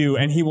what you do,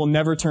 and He will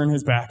never turn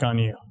His back on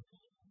you.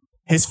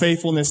 His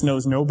faithfulness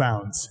knows no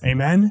bounds.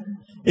 Amen?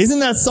 Isn't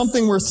that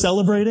something worth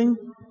celebrating?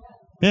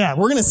 Yeah,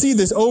 we're going to see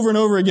this over and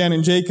over again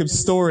in Jacob's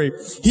story.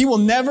 He will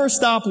never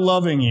stop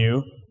loving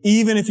you,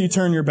 even if you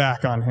turn your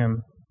back on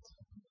Him.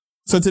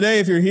 So today,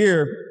 if you're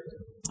here,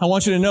 I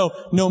want you to know,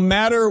 no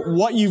matter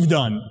what you've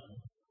done,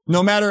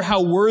 no matter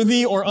how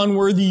worthy or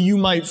unworthy you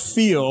might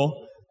feel,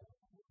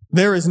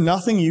 there is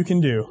nothing you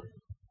can do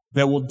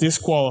that will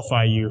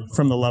disqualify you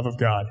from the love of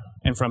God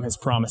and from His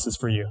promises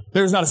for you.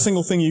 There's not a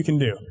single thing you can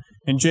do.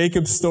 In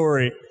Jacob's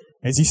story,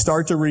 as you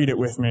start to read it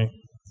with me,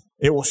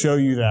 it will show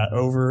you that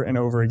over and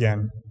over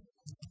again.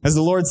 As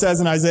the Lord says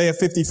in Isaiah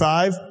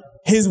 55,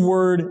 His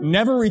word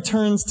never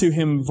returns to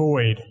Him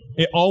void.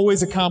 It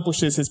always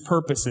accomplishes His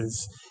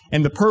purposes.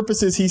 And the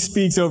purposes He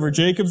speaks over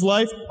Jacob's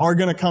life are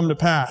going to come to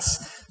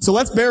pass. So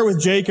let's bear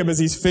with Jacob as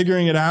he's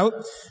figuring it out.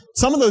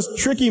 Some of those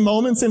tricky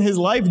moments in his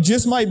life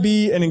just might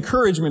be an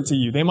encouragement to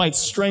you. They might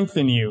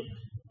strengthen you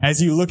as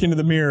you look into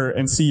the mirror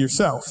and see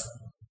yourself.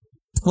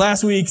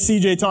 Last week,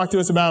 CJ talked to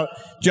us about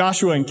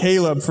Joshua and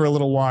Caleb for a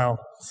little while.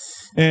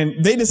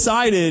 And they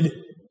decided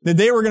that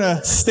they were going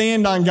to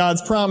stand on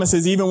God's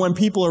promises even when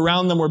people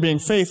around them were being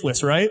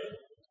faithless, right?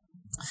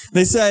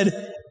 They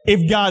said,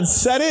 if God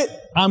said it,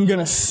 I'm going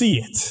to see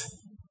it.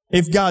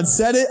 If God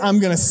said it, I'm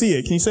going to see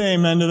it. Can you say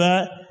amen to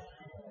that?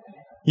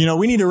 You know,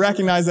 we need to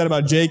recognize that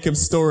about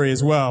Jacob's story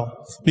as well.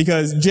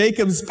 Because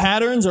Jacob's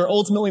patterns are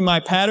ultimately my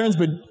patterns,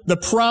 but the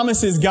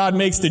promises God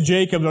makes to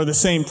Jacob are the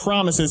same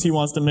promises He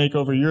wants to make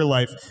over your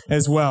life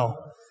as well.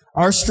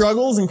 Our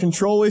struggles and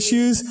control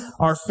issues,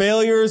 our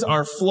failures,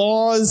 our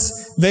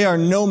flaws, they are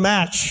no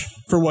match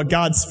for what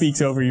God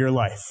speaks over your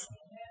life.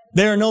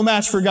 They are no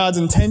match for God's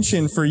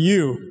intention for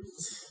you.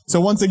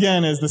 So once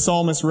again, as the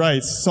psalmist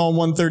writes, Psalm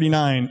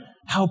 139,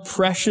 how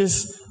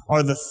precious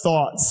are the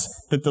thoughts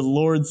that the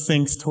Lord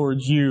thinks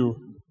towards you.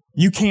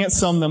 You can't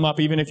sum them up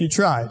even if you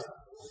tried.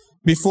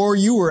 Before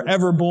you were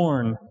ever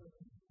born,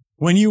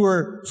 when you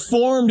were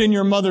formed in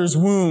your mother's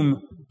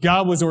womb,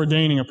 God was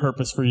ordaining a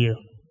purpose for you.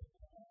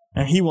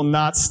 And He will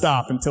not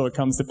stop until it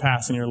comes to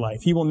pass in your life.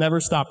 He will never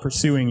stop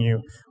pursuing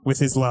you with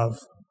His love.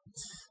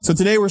 So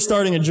today we're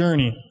starting a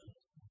journey,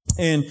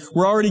 and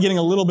we're already getting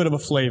a little bit of a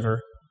flavor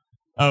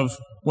of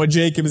what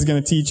Jacob is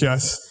going to teach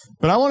us.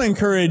 But I want to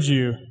encourage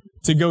you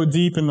to go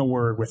deep in the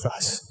Word with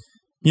us.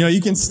 You know,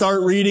 you can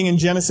start reading in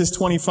Genesis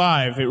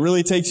 25. It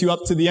really takes you up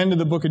to the end of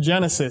the book of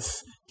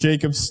Genesis,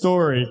 Jacob's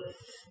story.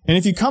 And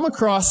if you come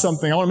across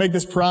something, I want to make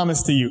this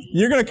promise to you.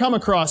 You're going to come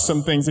across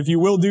some things, if you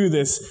will do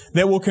this,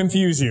 that will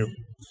confuse you.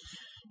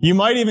 You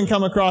might even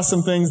come across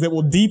some things that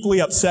will deeply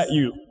upset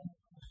you.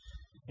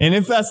 And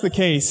if that's the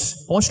case,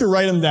 I want you to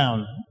write them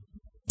down.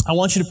 I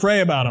want you to pray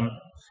about them.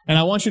 And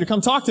I want you to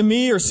come talk to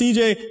me or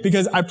CJ,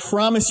 because I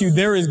promise you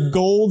there is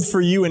gold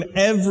for you in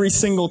every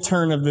single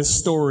turn of this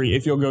story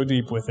if you'll go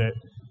deep with it.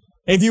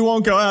 If you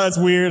won't go, oh, that's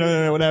weird,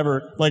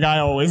 whatever, like I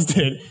always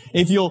did.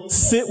 If you'll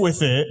sit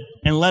with it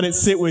and let it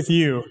sit with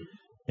you,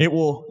 it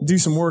will do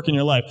some work in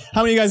your life.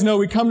 How many of you guys know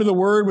we come to the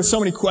Word with so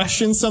many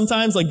questions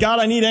sometimes? Like, God,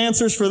 I need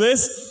answers for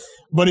this.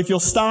 But if you'll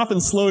stop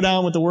and slow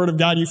down with the Word of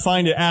God, you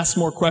find it asks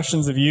more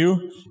questions of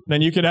you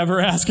than you could ever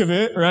ask of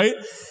it, right?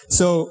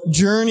 So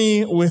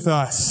journey with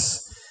us.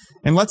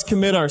 And let's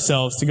commit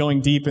ourselves to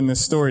going deep in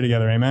this story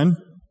together, amen?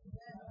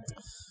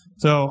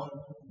 So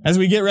as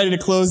we get ready to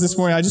close this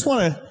morning, I just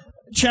want to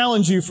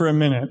challenge you for a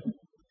minute.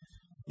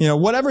 You know,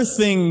 whatever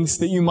things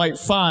that you might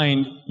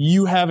find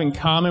you have in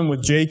common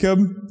with Jacob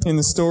in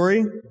the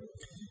story,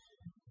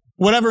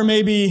 whatever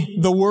maybe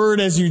the Word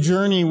as you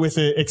journey with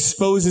it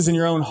exposes in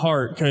your own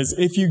heart, because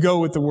if you go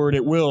with the Word,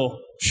 it will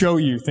show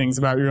you things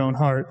about your own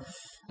heart.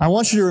 I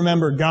want you to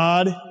remember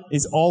God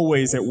is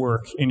always at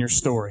work in your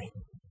story.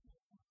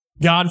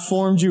 God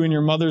formed you in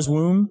your mother's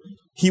womb.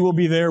 He will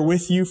be there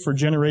with you for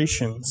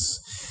generations.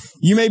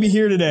 You may be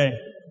here today,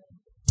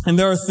 and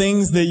there are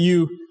things that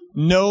you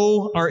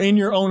know are in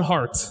your own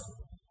heart.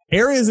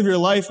 Areas of your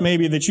life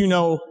maybe that you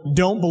know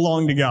don't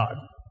belong to God.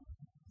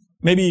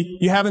 Maybe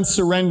you haven't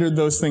surrendered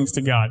those things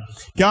to God.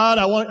 God,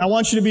 I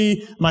want you to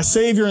be my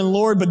Savior and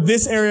Lord, but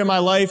this area of my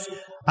life,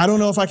 I don't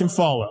know if I can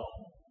follow.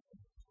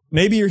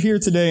 Maybe you're here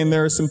today and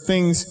there are some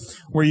things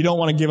where you don't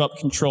want to give up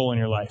control in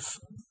your life.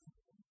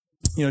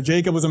 You know,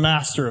 Jacob was a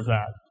master of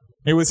that.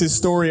 It was his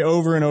story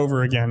over and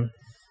over again.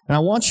 And I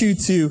want you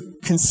to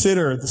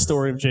consider the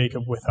story of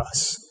Jacob with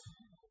us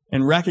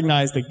and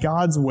recognize that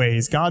God's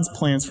ways, God's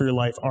plans for your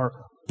life are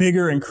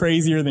bigger and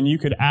crazier than you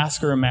could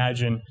ask or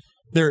imagine.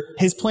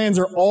 His plans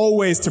are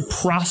always to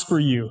prosper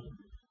you.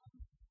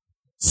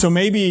 So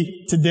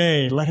maybe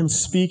today, let Him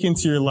speak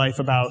into your life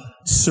about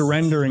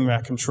surrendering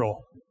that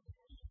control.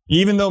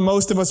 Even though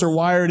most of us are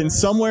wired in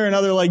some way or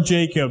another like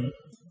Jacob,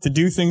 to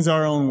do things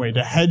our own way,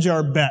 to hedge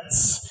our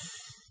bets.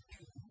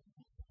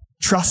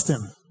 Trust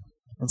Him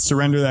and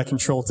surrender that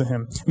control to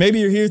Him. Maybe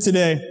you're here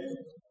today,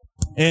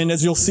 and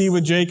as you'll see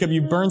with Jacob,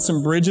 you burned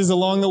some bridges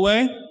along the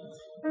way.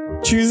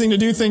 Choosing to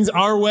do things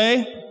our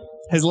way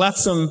has left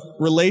some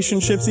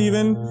relationships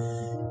even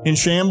in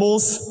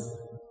shambles.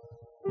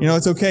 You know,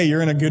 it's okay.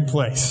 You're in a good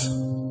place.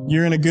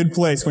 You're in a good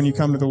place when you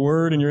come to the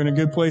Word, and you're in a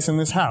good place in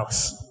this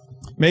house.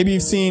 Maybe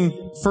you've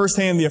seen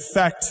firsthand the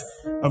effect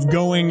of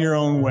going your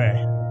own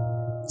way,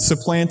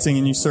 supplanting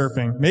and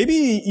usurping.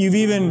 Maybe you've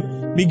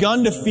even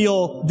begun to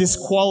feel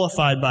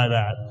disqualified by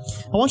that.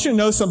 I want you to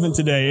know something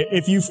today.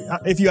 If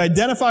you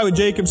identify with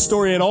Jacob's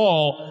story at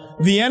all,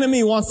 the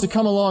enemy wants to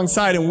come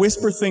alongside and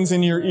whisper things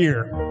in your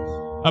ear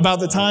about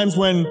the times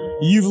when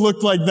you've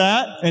looked like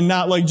that and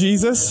not like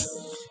Jesus.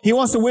 He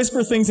wants to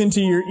whisper things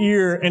into your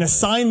ear and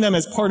assign them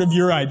as part of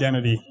your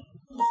identity.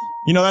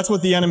 You know, that's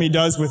what the enemy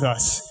does with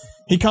us.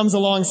 He comes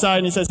alongside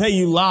and he says, hey,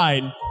 you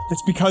lied.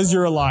 That's because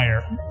you're a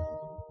liar.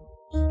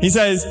 He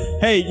says,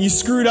 hey, you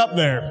screwed up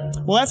there.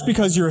 Well, that's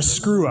because you're a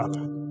screw-up.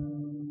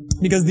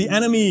 Because the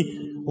enemy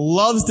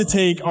loves to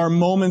take our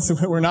moments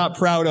that we're not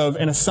proud of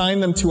and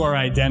assign them to our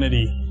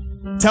identity.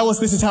 Tell us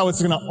this is how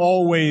it's going to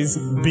always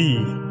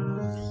be.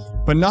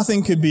 But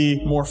nothing could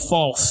be more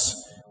false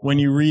when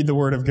you read the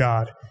Word of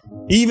God.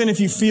 Even if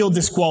you feel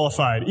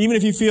disqualified, even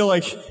if you feel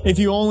like if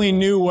you only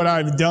knew what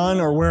I've done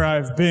or where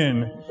I've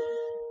been,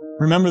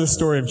 remember the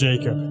story of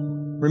Jacob.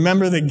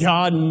 Remember that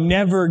God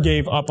never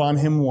gave up on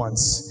him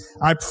once.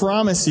 I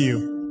promise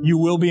you, you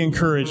will be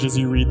encouraged as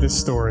you read this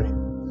story.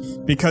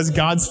 Because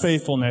God's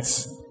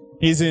faithfulness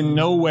is in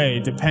no way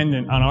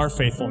dependent on our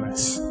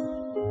faithfulness.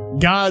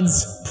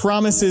 God's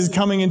promises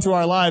coming into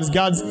our lives,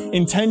 God's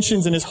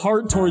intentions and His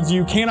heart towards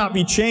you cannot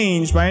be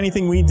changed by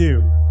anything we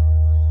do.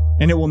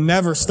 And it will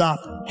never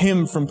stop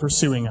Him from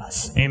pursuing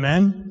us.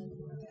 Amen?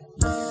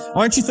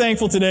 Aren't you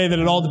thankful today that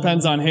it all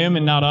depends on Him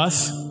and not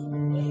us?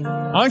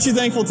 Aren't you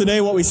thankful today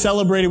what we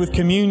celebrated with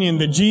communion,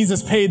 that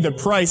Jesus paid the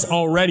price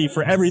already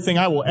for everything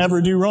I will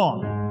ever do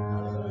wrong?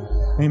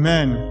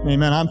 Amen.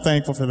 Amen. I'm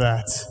thankful for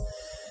that.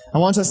 I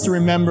want us to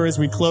remember as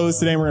we close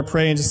today, and we're going to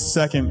pray in just a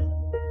second.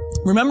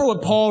 Remember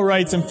what Paul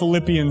writes in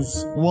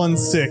Philippians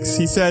 1:6.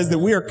 He says that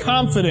we are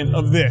confident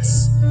of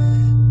this,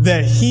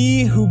 that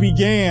He who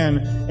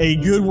began a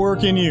good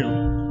work in you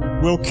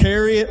will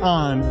carry it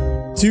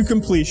on to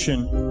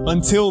completion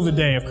until the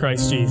day of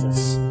Christ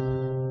Jesus.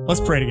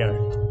 Let's pray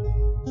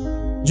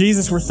together.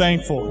 Jesus, we're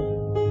thankful.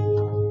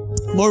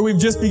 Lord, we've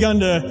just begun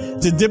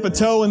to dip a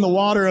toe in the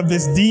water of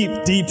this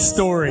deep, deep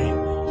story.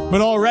 But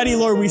already,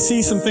 Lord, we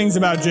see some things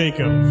about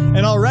Jacob.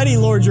 And already,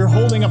 Lord, you're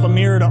holding up a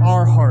mirror to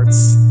our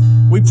hearts.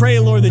 We pray,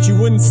 Lord, that you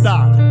wouldn't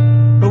stop.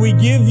 But we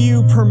give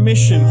you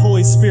permission,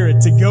 Holy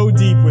Spirit, to go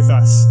deep with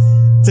us,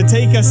 to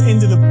take us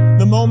into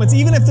the moments,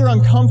 even if they're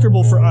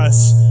uncomfortable for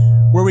us,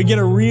 where we get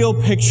a real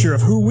picture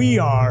of who we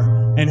are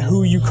and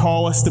who you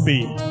call us to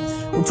be.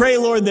 We pray,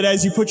 Lord, that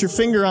as you put your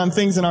finger on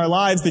things in our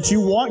lives that you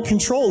want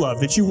control of,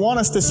 that you want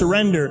us to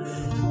surrender,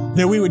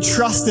 that we would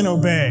trust and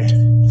obey,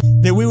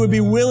 that we would be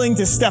willing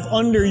to step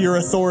under your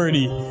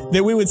authority,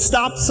 that we would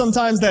stop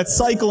sometimes that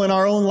cycle in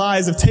our own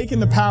lives of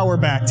taking the power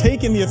back,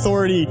 taking the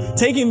authority,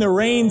 taking the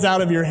reins out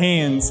of your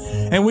hands,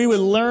 and we would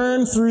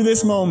learn through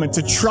this moment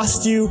to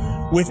trust you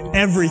with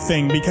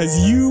everything,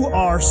 because you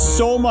are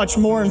so much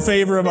more in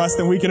favor of us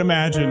than we could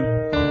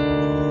imagine.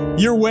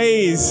 Your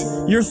ways,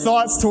 your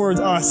thoughts towards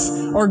us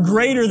are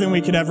greater than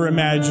we could ever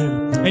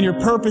imagine, and your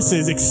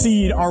purposes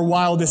exceed our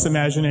wildest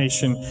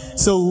imagination.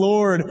 So,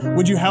 Lord,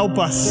 would you help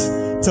us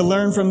to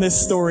learn from this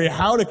story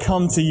how to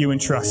come to you and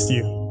trust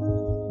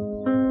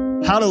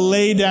you, how to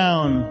lay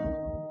down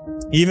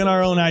even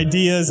our own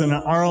ideas and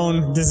our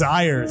own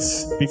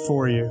desires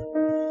before you.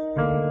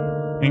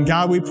 And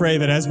God, we pray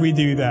that as we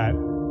do that,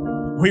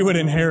 we would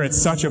inherit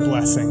such a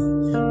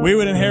blessing. We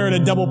would inherit a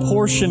double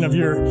portion of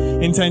your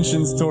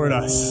intentions toward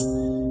us.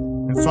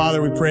 And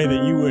Father, we pray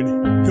that you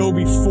would go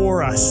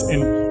before us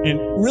and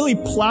really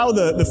plow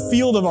the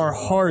field of our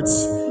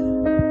hearts.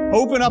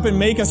 Open up and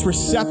make us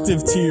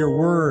receptive to your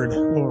word,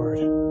 Lord,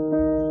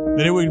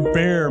 that it would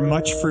bear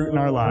much fruit in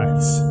our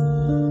lives.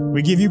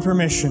 We give you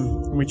permission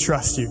and we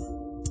trust you.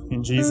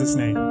 In Jesus'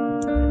 name,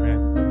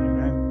 amen.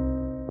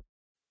 Amen.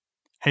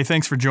 Hey,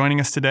 thanks for joining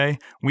us today.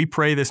 We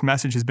pray this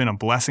message has been a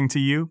blessing to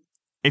you.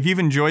 If you've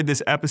enjoyed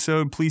this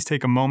episode, please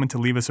take a moment to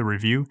leave us a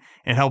review.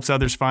 It helps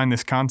others find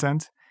this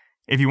content.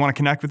 If you want to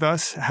connect with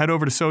us, head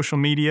over to social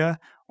media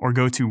or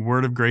go to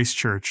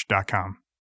wordofgracechurch.com.